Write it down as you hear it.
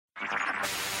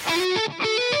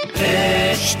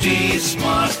HT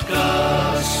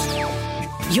Smartcast.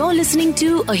 You're listening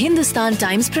to a Hindustan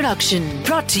Times production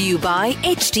brought to you by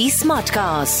HT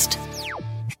Smartcast.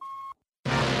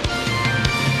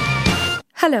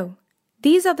 Hello,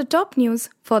 these are the top news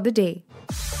for the day.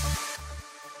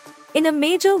 In a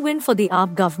major win for the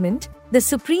AAP government, the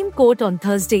Supreme Court on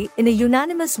Thursday, in a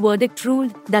unanimous verdict,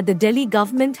 ruled that the Delhi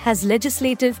government has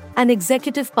legislative and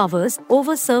executive powers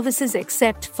over services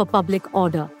except for public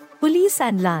order, police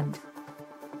and land,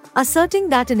 asserting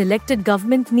that an elected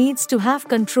government needs to have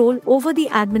control over the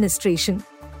administration.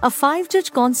 A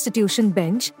five-judge constitution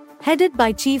bench, headed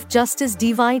by Chief Justice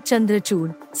D.Y.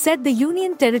 Chandrachud, said the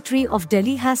Union Territory of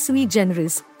Delhi has sui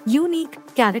generis, unique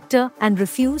character, and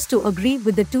refused to agree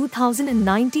with the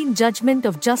 2019 judgment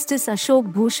of Justice Ashok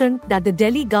Bhushan that the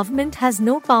Delhi government has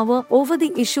no power over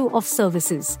the issue of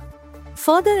services.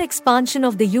 Further expansion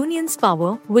of the union's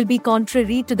power will be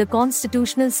contrary to the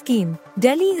constitutional scheme.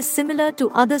 Delhi is similar to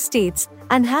other states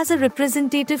and has a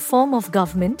representative form of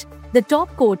government, the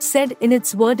top court said in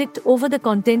its verdict over the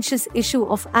contentious issue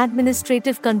of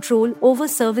administrative control over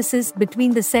services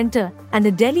between the centre and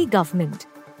the Delhi government.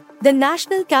 The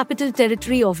National Capital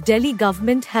Territory of Delhi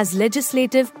government has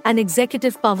legislative and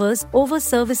executive powers over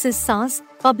services SaaS,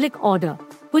 public order,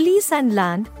 police and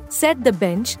land, said the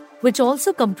bench, which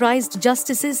also comprised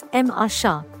Justices M. R.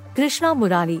 Shah, Krishna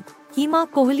Murari, Hema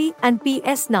Kohli and P.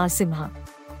 S. Narasimha.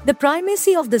 The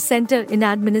primacy of the centre in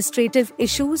administrative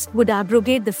issues would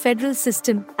abrogate the federal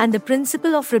system and the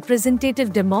principle of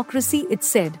representative democracy, it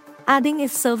said, adding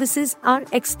if services are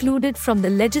excluded from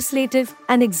the legislative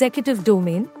and executive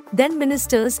domain, then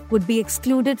ministers would be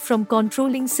excluded from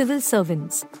controlling civil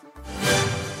servants.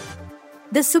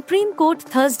 The Supreme Court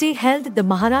Thursday held the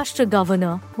Maharashtra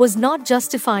governor was not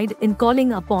justified in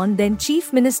calling upon then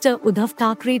Chief Minister Uddhav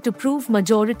Thackeray to prove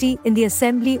majority in the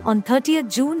Assembly on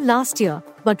 30th June last year,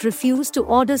 but refused to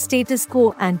order status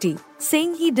quo ante,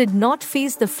 saying he did not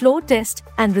face the floor test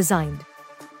and resigned.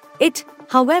 It,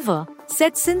 however,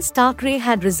 said since Thackeray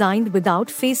had resigned without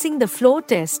facing the floor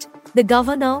test, the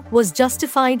governor was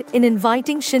justified in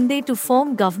inviting Shinde to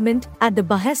form government at the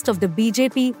behest of the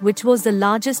BJP, which was the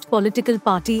largest political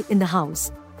party in the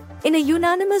House. In a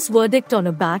unanimous verdict on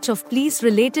a batch of pleas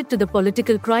related to the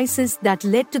political crisis that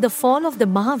led to the fall of the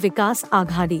Maha Vikas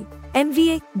Aghadi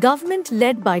 (MVA) government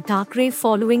led by Thackeray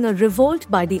following a revolt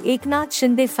by the Eknath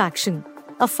Shinde faction,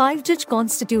 a five-judge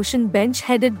constitution bench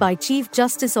headed by Chief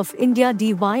Justice of India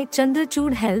D.Y.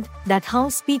 Chandrachud held that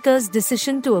House Speaker's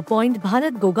decision to appoint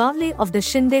Bharat Gogavle of the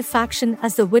Shinde faction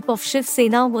as the whip of Shiv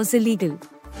Sena was illegal.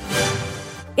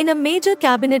 In a major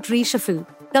cabinet reshuffle,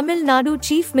 Tamil Nadu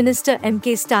Chief Minister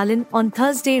M.K. Stalin on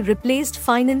Thursday replaced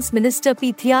Finance Minister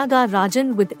P Thiaga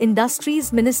Rajan with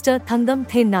Industries Minister Thangam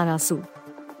Thennarasu.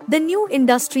 The new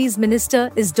Industries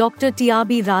Minister is Dr.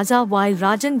 T.R.B. Raja, while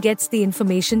Rajan gets the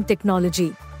Information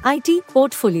Technology (IT)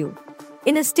 portfolio.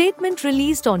 In a statement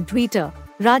released on Twitter,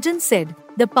 Rajan said,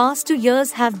 "The past 2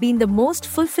 years have been the most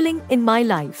fulfilling in my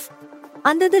life.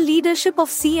 Under the leadership of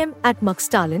CM at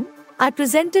Stalin, I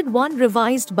presented one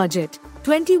revised budget,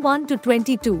 21 to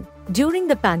 22,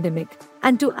 during the pandemic,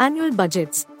 and two annual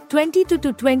budgets, 22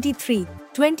 to 23,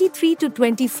 23 to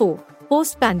 24,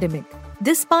 post-pandemic.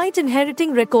 Despite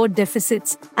inheriting record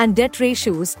deficits and debt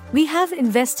ratios, we have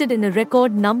invested in a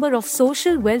record number of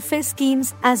social welfare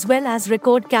schemes as well as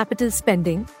record capital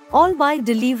spending, all while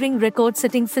delivering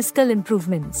record-setting fiscal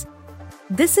improvements.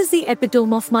 This is the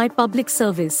epitome of my public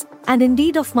service, and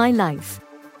indeed of my life."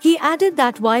 He added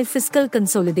that while fiscal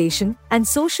consolidation and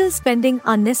social spending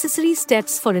are necessary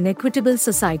steps for an equitable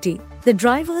society, the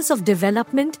drivers of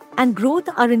development and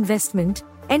growth are investment,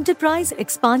 enterprise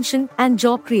expansion and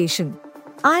job creation.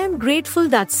 "I am grateful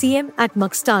that CM at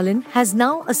Stalin has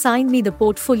now assigned me the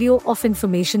portfolio of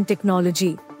information technology,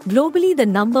 globally the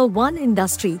number one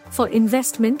industry for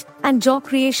investment and job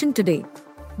creation today.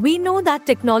 We know that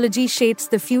technology shapes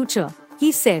the future,"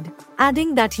 he said,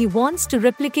 adding that he wants to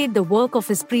replicate the work of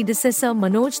his predecessor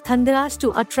Manoj Thandaraj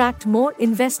to attract more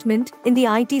investment in the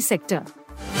IT sector.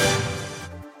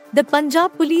 The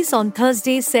Punjab police on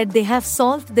Thursday said they have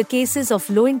solved the cases of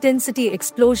low-intensity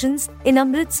explosions in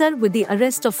Amritsar with the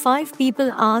arrest of 5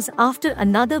 people hours after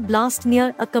another blast near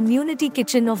a community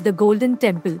kitchen of the Golden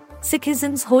Temple,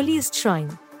 Sikhism's holiest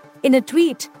shrine. In a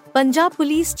tweet, Punjab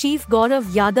Police Chief Gaurav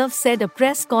Yadav said a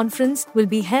press conference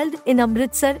will be held in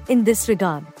Amritsar in this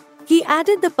regard. He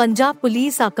added the Punjab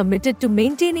police are committed to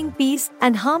maintaining peace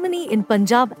and harmony in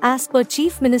Punjab as per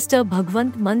Chief Minister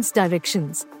Bhagwant Mann's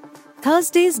directions.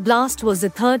 Thursday's blast was the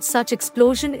third such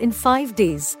explosion in 5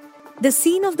 days. The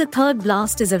scene of the third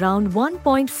blast is around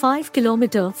 1.5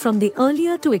 km from the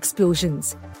earlier two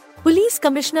explosions. Police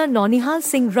Commissioner Naunihal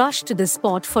Singh rushed to the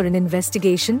spot for an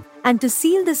investigation and to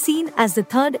seal the scene as the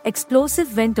third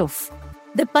explosive went off.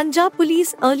 The Punjab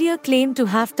police earlier claimed to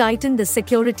have tightened the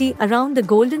security around the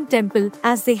Golden Temple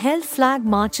as they held flag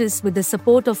marches with the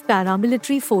support of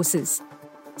paramilitary forces.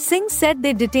 Singh said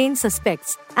they detained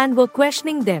suspects and were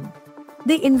questioning them.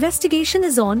 The investigation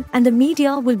is on and the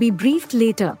media will be briefed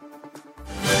later.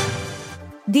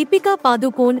 Deepika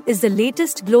Padukone is the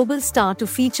latest global star to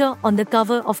feature on the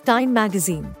cover of Time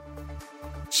magazine.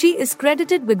 She is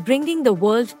credited with bringing the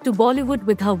world to Bollywood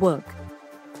with her work.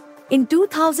 In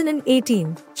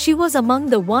 2018, she was among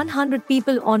the 100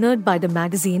 people honored by the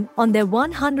magazine on their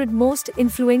 100 most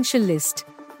influential list.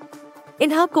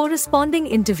 In her corresponding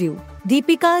interview,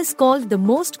 Deepika is called the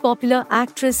most popular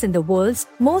actress in the world's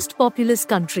most populous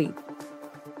country.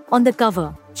 On the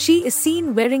cover, she is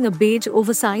seen wearing a beige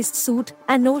oversized suit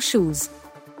and no shoes.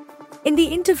 In the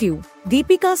interview,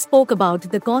 Deepika spoke about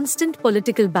the constant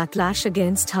political backlash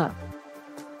against her.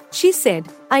 She said,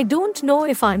 "I don't know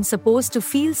if I'm supposed to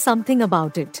feel something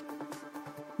about it.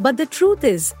 But the truth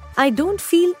is, I don't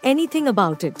feel anything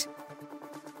about it."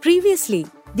 Previously,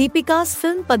 Deepika's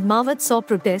film Padmavat saw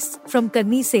protests from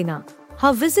Karni Sena.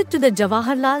 Her visit to the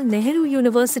Jawaharlal Nehru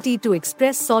University to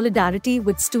express solidarity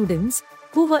with students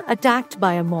who were attacked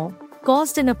by a mob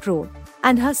caused an uproar,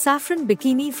 and her saffron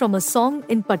bikini from a song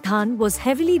in Pathan was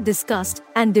heavily discussed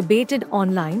and debated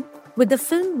online, with the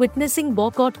film witnessing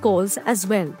boycott calls as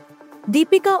well.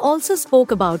 Deepika also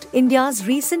spoke about India's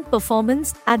recent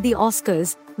performance at the Oscars,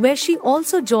 where she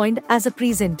also joined as a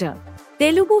presenter.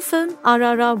 Telugu film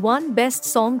RRR won Best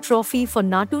Song Trophy for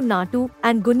Natu Natu,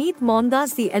 and Guneet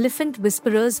Monda's The Elephant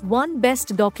Whisperers won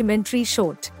Best Documentary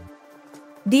Short.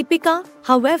 Deepika,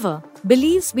 however,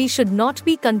 believes we should not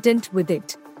be content with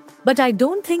it. But I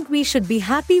don't think we should be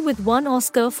happy with one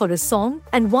Oscar for a song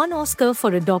and one Oscar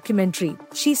for a documentary,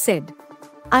 she said.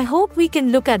 I hope we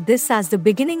can look at this as the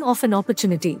beginning of an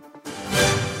opportunity.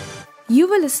 You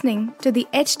were listening to the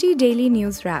HT Daily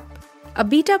News Wrap, a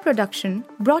beta production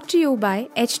brought to you by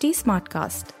HT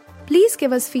Smartcast. Please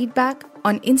give us feedback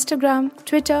on Instagram,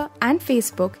 Twitter, and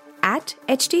Facebook at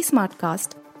HT Smartcast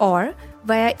or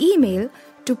via email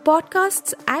to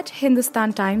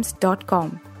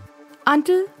podcasts@hindustantimes.com.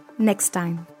 Until next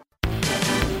time.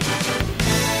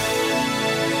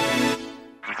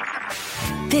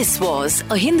 This was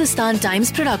a Hindustan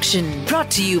Times production brought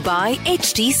to you by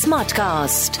HT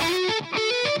Smartcast.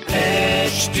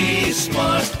 HT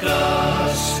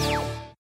Smartcast.